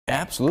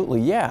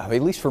Absolutely, yeah,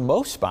 at least for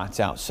most spots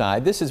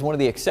outside. This is one of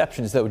the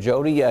exceptions, though,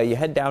 Jody. You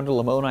head down to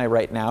Lamoni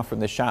right now from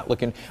the shot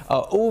looking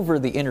over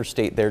the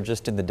interstate there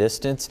just in the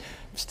distance.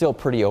 Still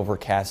pretty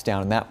overcast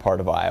down in that part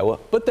of Iowa.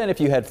 But then if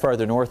you head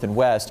farther north and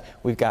west,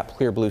 we've got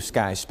clear blue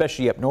skies,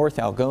 especially up north.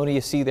 Algona, you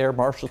see there,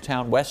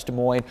 Marshalltown, West Des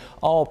Moines,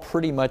 all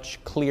pretty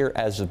much clear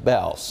as a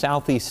bell.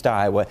 Southeast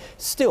Iowa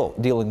still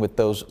dealing with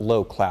those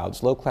low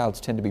clouds. Low clouds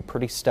tend to be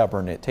pretty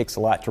stubborn. It takes a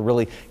lot to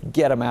really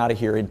get them out of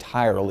here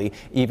entirely,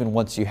 even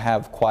once you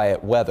have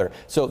quiet weather.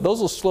 So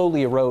those will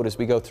slowly erode as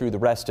we go through the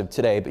rest of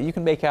today, but you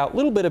can make out a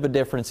little bit of a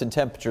difference in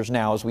temperatures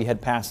now as we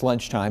head past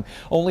lunchtime.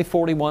 Only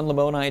 41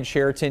 Lamoni and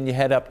Sheraton. You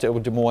head up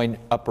to Des Moines,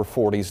 upper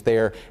 40s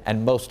there,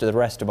 and most of the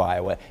rest of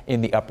Iowa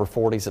in the upper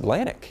 40s.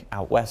 Atlantic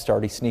out west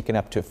already sneaking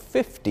up to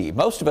 50.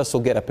 Most of us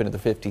will get up into the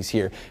 50s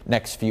here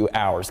next few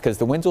hours because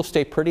the winds will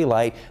stay pretty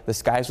light. The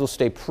skies will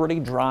stay pretty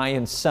dry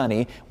and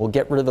sunny. We'll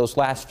get rid of those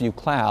last few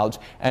clouds,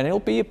 and it'll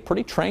be a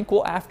pretty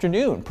tranquil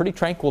afternoon. Pretty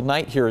tranquil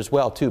night here as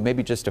well, too.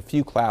 Maybe just a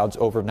few clouds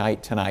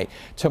overnight tonight.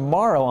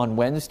 Tomorrow on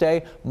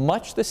Wednesday,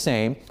 much the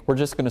same. We're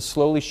just going to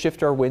slowly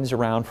shift our winds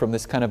around from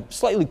this kind of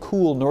slightly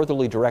cool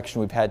northerly direction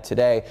we've had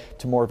today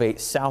to more of a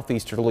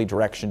southeasterly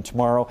direction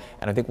tomorrow,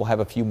 and I think we'll have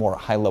a few more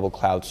high-level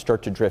clouds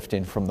start to drift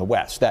in from the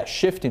west. That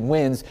shift in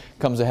winds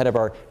comes ahead of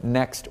our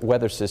next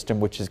weather system,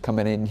 which is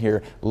coming in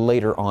here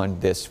later on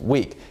this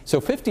week.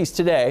 So 50s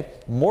today,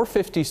 more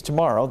 50s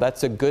tomorrow.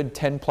 That's a good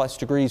 10+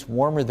 degrees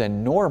warmer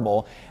than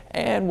normal,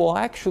 and we'll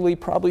actually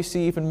probably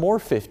see even more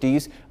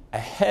 50s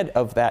ahead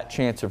of that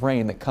chance of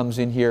rain that comes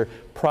in here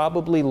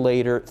probably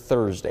later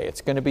Thursday. It's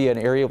going to be an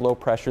area of low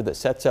pressure that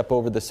sets up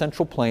over the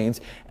Central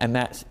Plains, and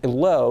that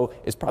low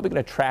is probably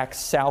going to track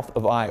south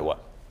of Iowa.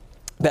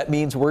 That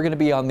means we're going to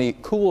be on the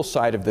cool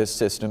side of this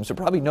system, so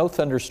probably no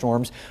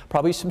thunderstorms,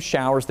 probably some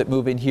showers that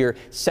move in here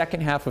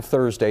second half of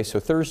Thursday, so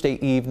Thursday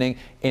evening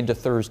into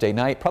Thursday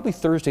night. Probably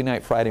Thursday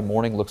night, Friday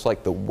morning looks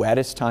like the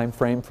wettest time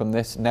frame from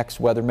this next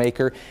weather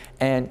maker,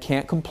 and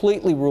can't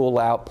completely rule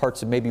out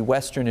parts of maybe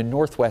western and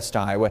northwest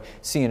Iowa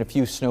seeing a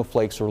few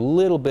snowflakes or a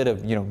little bit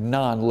of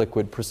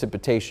non-liquid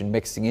precipitation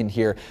mixing in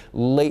here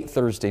late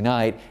Thursday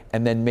night,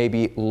 and then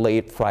maybe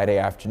late Friday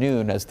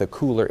afternoon as the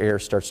cooler air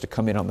starts to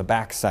come in on the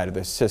backside of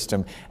this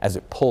system as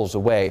it pulls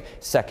away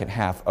second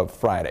half of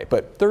Friday.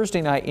 But Thursday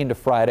night into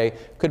Friday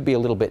could be a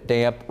little bit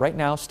damp. Right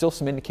now, still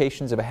some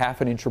indications of a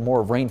 ½ inch or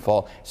more of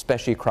rainfall,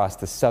 especially across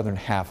the southern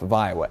half of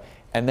Iowa.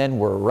 And then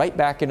we're right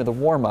back into the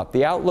warm-up.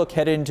 The outlook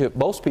headed into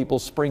most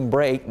people's spring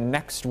break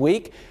next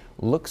week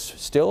looks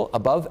still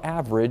above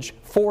average.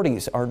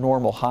 40s are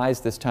normal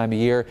highs this time of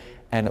year,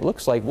 and it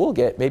looks like we'll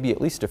get maybe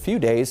at least a few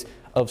days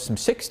of some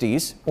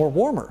 60s or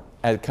warmer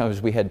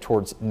as we head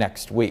towards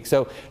next week.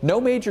 So no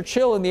major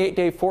chill in the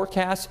 8-day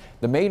forecast.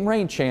 The main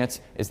rain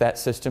chance is that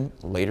system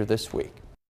later this week.